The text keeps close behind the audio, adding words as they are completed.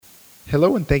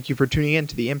Hello, and thank you for tuning in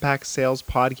to the Impact Sales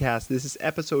Podcast. This is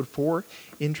episode 4,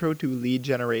 Intro to Lead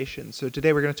Generation. So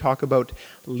today we're going to talk about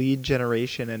lead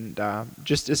generation and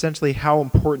just essentially how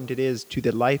important it is to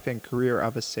the life and career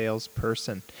of a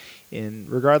salesperson.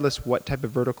 Regardless what type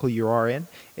of vertical you are in,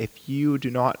 if you do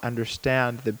not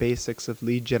understand the basics of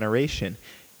lead generation,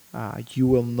 you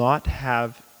will not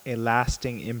have a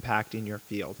lasting impact in your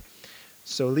field.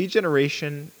 So lead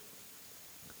generation,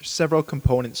 several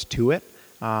components to it.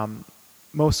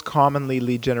 Most commonly,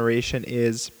 lead generation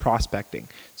is prospecting.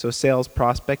 So sales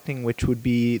prospecting, which would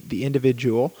be the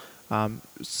individual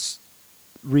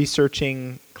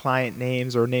researching client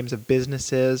names or names of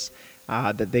businesses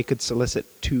that they could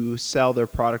solicit to sell their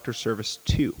product or service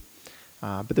to.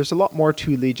 But there's a lot more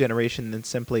to lead generation than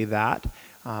simply that.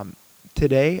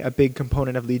 Today, a big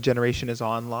component of lead generation is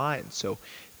online. So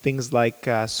things like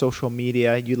social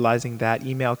media, utilizing that,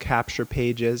 email capture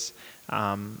pages,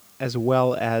 as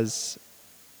well as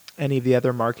any of the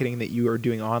other marketing that you are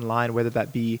doing online, whether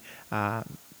that be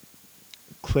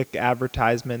click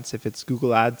advertisements, if it's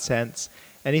Google AdSense,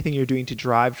 anything you're doing to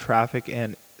drive traffic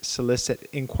and solicit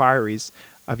inquiries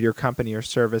of your company or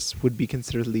service would be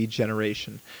considered lead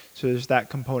generation. So there's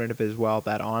that component of it as well,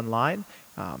 that online.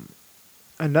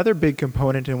 Another big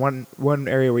component and one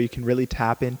area where you can really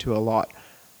tap into a lot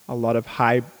of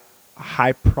high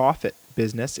profit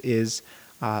business is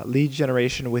lead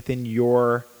generation within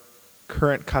your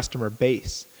current customer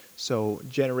base. So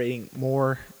generating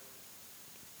more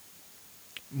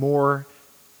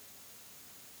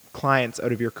clients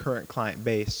out of your current client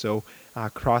base. So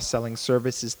cross-selling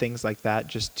services, things like that,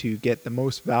 just to get the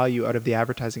most value out of the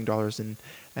advertising dollars and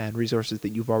resources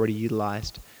that you've already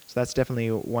utilized. So that's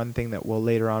definitely one thing that we'll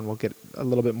get a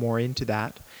little bit more into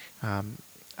that.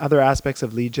 Other aspects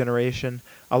of lead generation,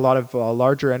 a lot of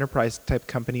larger enterprise type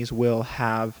companies will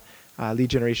have lead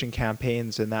generation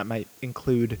campaigns, and that might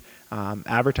include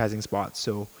advertising spots.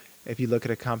 So if you look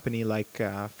at a company like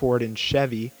Ford and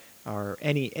Chevy, or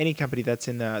any company that's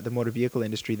in the motor vehicle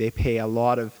industry, they pay a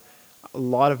lot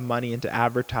of money into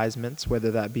advertisements,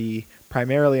 whether that be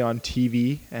primarily on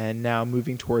TV and now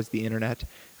moving towards the internet,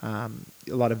 a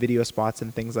lot of video spots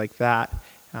and things like that,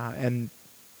 and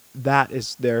that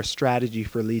is their strategy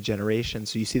for lead generation.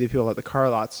 So you see the people at the car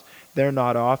lots, they're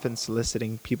not often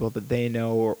soliciting people that they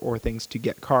know or things to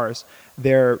get cars.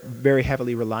 They're very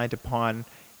heavily reliant upon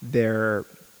their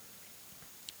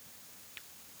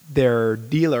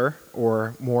dealer,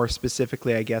 or more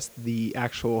specifically, I guess, the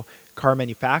actual car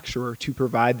manufacturer, to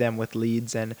provide them with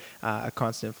leads and a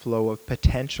constant flow of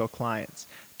potential clients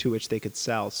to which they could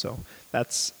sell. So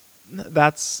that's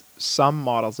some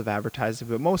models of advertising,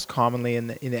 but most commonly in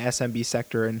the SMB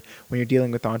sector, and when you're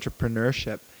dealing with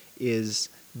entrepreneurship, is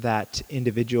that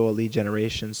individual lead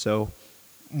generation. So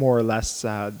more or less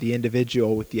the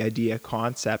individual with the idea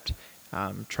concept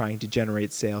trying to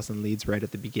generate sales and leads right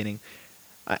at the beginning.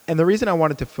 And the reason I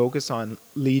wanted to focus on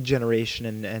lead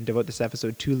generation and devote this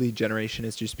episode to lead generation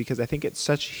is just because I think it's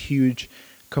such a huge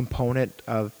component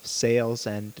of sales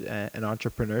and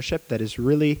entrepreneurship that is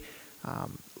really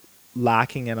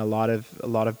lacking in a lot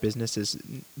of businesses.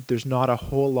 There's not a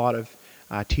whole lot of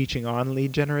teaching on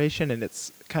lead generation, and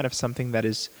it's kind of something that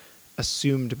is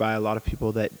assumed by a lot of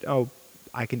people that, oh,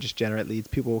 I can just generate leads.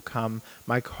 People will come,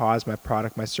 my cause, my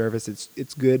product, my service,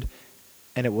 it's good,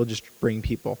 and it will just bring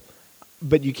people.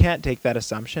 But you can't take that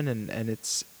assumption, and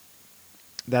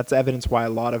that's evidence why a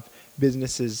lot of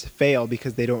businesses fail,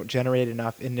 because they don't generate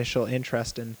enough initial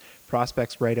interest and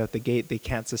prospects right out the gate. They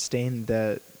can't sustain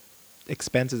the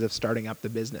expenses of starting up the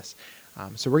business.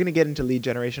 So we're going to get into lead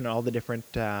generation, all the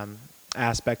different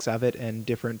aspects of it, and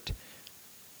different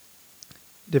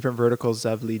verticals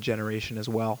of lead generation as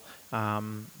well.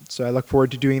 So I look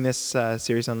forward to doing this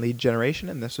series on lead generation,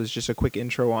 and this was just a quick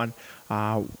intro on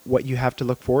what you have to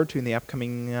look forward to in the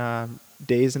upcoming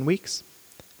days and weeks.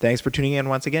 Thanks for tuning in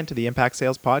once again to the Impact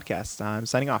Sales Podcast. I'm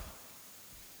signing off.